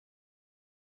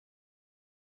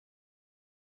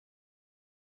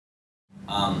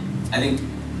I think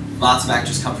lots of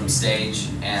actors come from stage,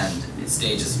 and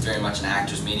stage is very much an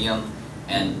actor's medium,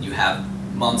 and you have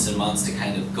months and months to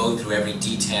kind of go through every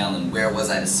detail and where was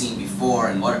I the scene before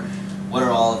and what are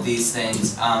all of these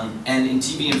things. And in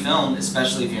TV and film,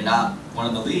 especially if you're not one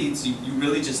of the leads, you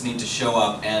really just need to show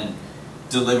up and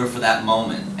deliver for that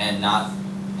moment and not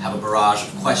have a barrage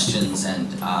of questions and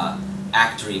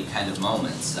actory kind of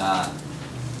moments.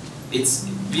 It's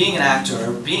being an actor,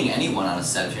 or being anyone on a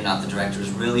set if you're not the director, is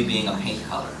really being a paint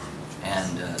color.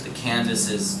 And the canvas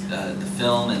is the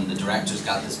film, and the director's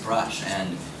got this brush,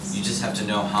 and you just have to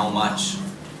know how much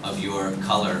of your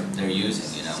color they're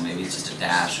using. You know, maybe it's just a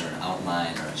dash or an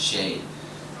outline or a shade,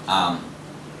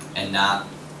 and not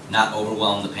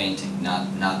overwhelm the painting,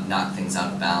 not knock things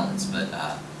out of balance, but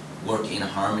work in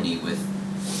harmony with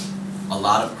a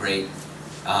lot of great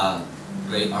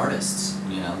artists.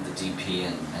 You know, the DP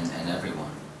and everyone.